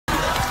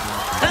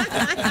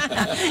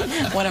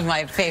One of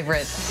my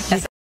favorite.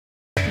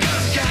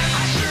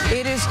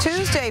 It is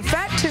Tuesday,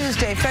 Fat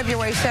Tuesday,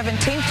 February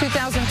 17th,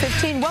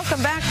 2015.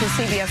 Welcome back to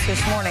CBS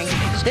This Morning.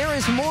 There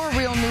is more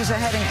real news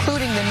ahead,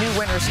 including the new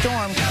winter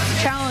storm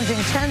challenging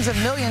tens of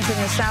millions in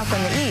the South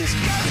and the East.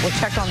 We'll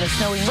check on the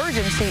snow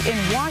emergency in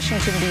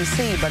Washington,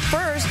 D.C. But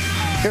first,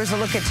 here's a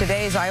look at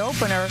today's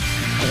eye-opener.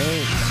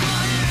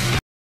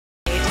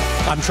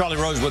 I'm Charlie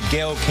Rose with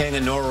Gayle King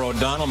and Norah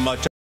O'Donnell.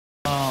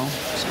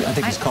 I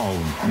think it's called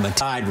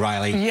Matide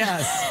Riley.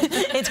 Yes.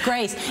 It's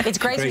Grace. It's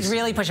Grace who's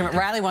really pushing it.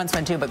 Riley wants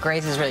one too, but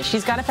Grace is really,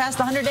 she's got to pass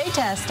the 100-day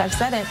test. I've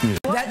said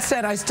it. That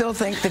said, I still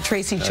think the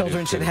Tracy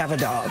children should have a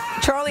dog.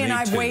 Charlie and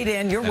I have weighed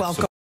in. You're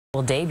welcome.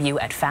 Will debut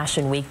at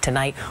Fashion Week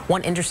tonight.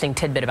 One interesting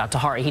tidbit about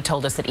Tahari, he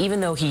told us that even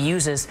though he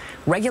uses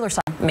regular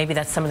size, maybe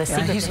that's some of the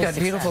secret to his He's got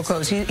success. beautiful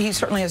clothes. He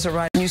certainly has a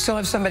right. You still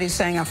have somebody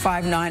saying a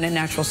 5'9" and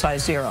natural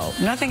size 0.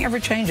 Nothing ever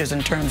changes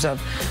in terms of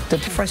the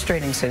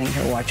frustrating sitting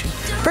here watching.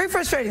 Very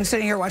frustrating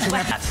sitting here watching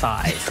that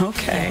size.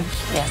 Okay.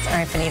 Yes. All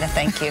right, Benita,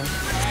 thank you.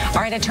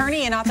 All right,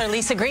 attorney and author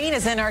Lisa Green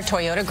is in our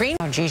Toyota Green.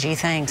 Oh, Gigi,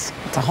 thanks.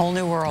 It's a whole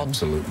new world.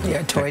 Absolutely.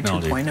 Yeah, Toy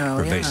 2.0.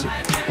 Pervasive.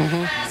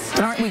 Yeah.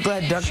 And aren't we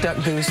glad Duck,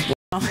 Duck, Goose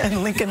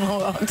and Lincoln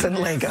Logs and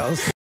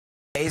Legos?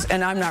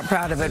 And I'm not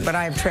proud of it, but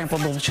I have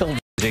trampled little children.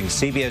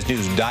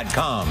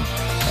 CBSNews.com,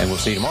 and we'll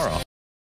see you tomorrow.